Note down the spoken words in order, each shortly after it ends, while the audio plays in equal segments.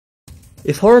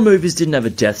If horror movies didn't have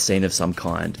a death scene of some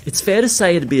kind, it's fair to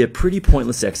say it'd be a pretty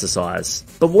pointless exercise.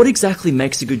 But what exactly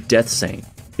makes a good death scene?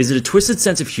 Is it a twisted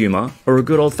sense of humour, or a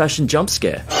good old-fashioned jump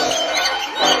scare?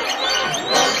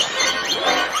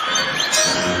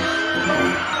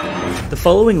 The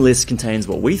following list contains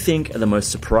what we think are the most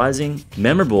surprising,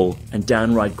 memorable, and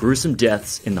downright gruesome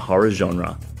deaths in the horror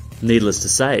genre. Needless to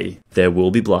say, there will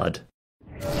be blood.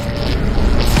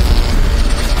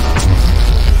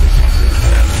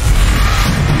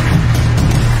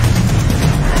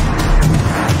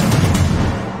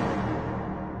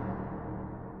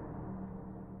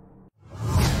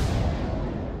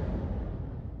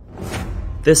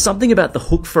 There's something about the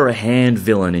hook for a hand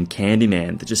villain in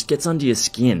Candyman that just gets under your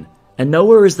skin. And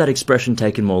nowhere is that expression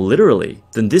taken more literally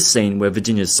than this scene where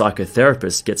Virginia's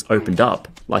psychotherapist gets opened up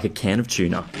like a can of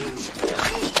tuna.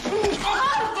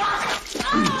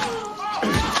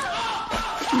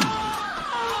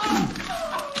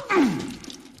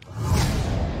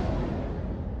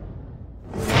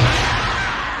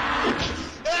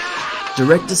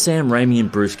 Director Sam Raimi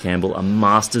and Bruce Campbell are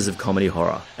masters of comedy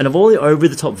horror, and of all the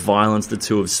over-the-top violence the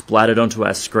two have splattered onto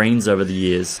our screens over the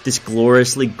years, this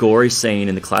gloriously gory scene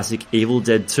in the classic Evil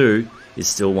Dead 2 is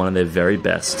still one of their very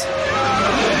best.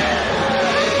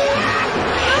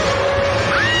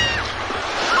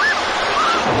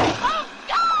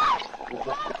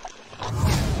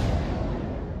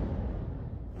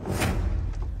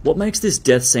 What makes this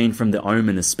death scene from The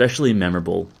Omen especially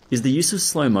memorable is the use of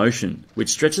slow motion, which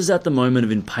stretches out the moment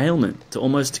of impalement to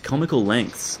almost comical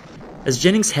lengths, as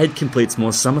Jennings' head completes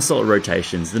more somersault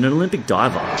rotations than an Olympic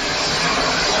diver.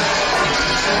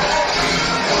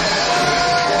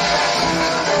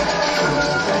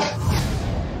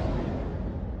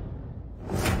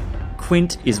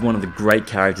 Quint is one of the great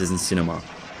characters in cinema,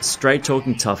 a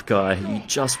straight-talking tough guy who you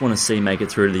just want to see make it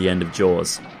through to the end of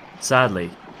Jaws.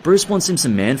 Sadly, Bruce wants him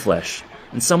some man flesh,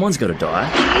 and someone's got to die.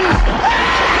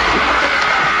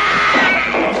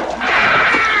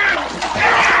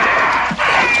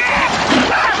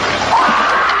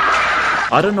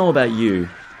 I don't know about you,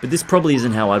 but this probably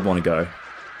isn't how I'd want to go.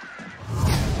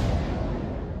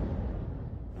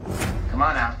 Come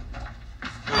on now.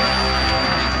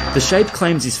 The Shape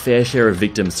claims his fair share of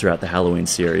victims throughout the Halloween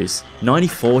series,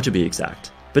 94 to be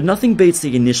exact. But nothing beats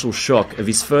the initial shock of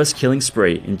his first killing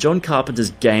spree in John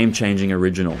Carpenter's game-changing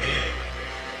original.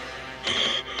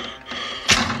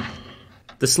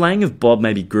 The slaying of Bob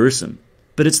may be gruesome,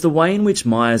 but it's the way in which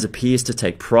Myers appears to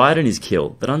take pride in his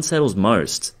kill that unsettles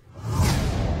most.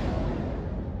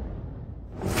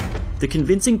 The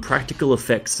convincing practical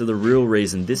effects are the real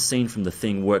reason this scene from The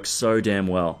Thing works so damn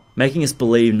well, making us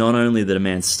believe not only that a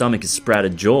man's stomach has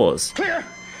sprouted jaws,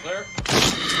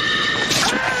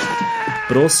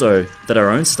 but also that our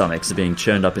own stomachs are being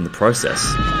churned up in the process.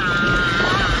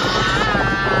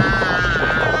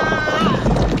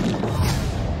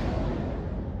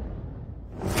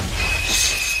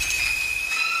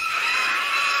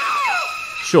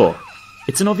 Sure,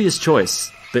 it's an obvious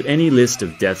choice, but any list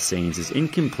of death scenes is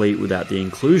incomplete without the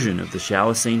inclusion of the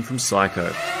shower scene from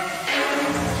Psycho.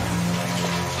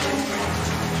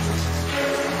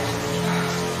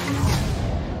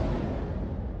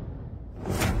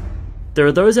 There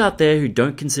are those out there who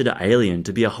don't consider Alien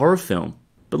to be a horror film,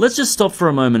 but let's just stop for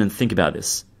a moment and think about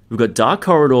this. We've got dark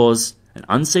corridors, an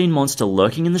unseen monster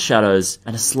lurking in the shadows,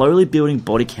 and a slowly building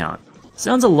body count.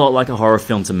 Sounds a lot like a horror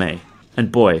film to me,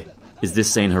 and boy, is this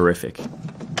scene horrific.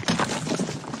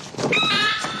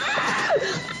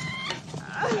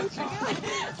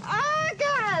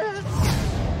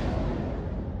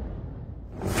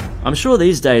 I'm sure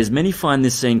these days many find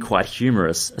this scene quite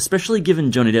humorous, especially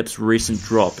given Johnny Depp's recent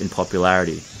drop in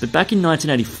popularity. But back in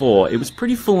 1984, it was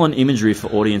pretty full-on imagery for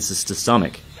audiences to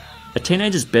stomach. A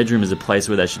teenager's bedroom is a place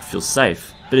where they should feel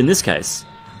safe, but in this case,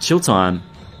 chill time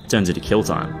turns into kill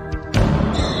time.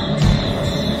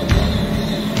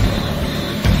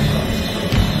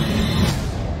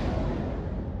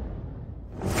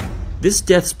 This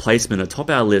death's placement atop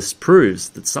our list proves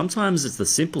that sometimes it's the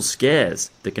simple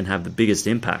scares that can have the biggest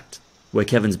impact, where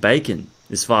Kevin's bacon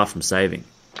is far from saving.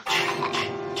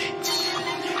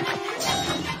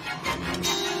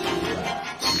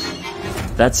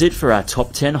 That's it for our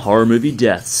top 10 horror movie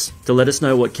deaths. To let us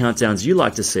know what countdowns you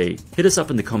like to see, hit us up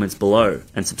in the comments below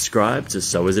and subscribe to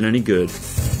So Is It Any Good.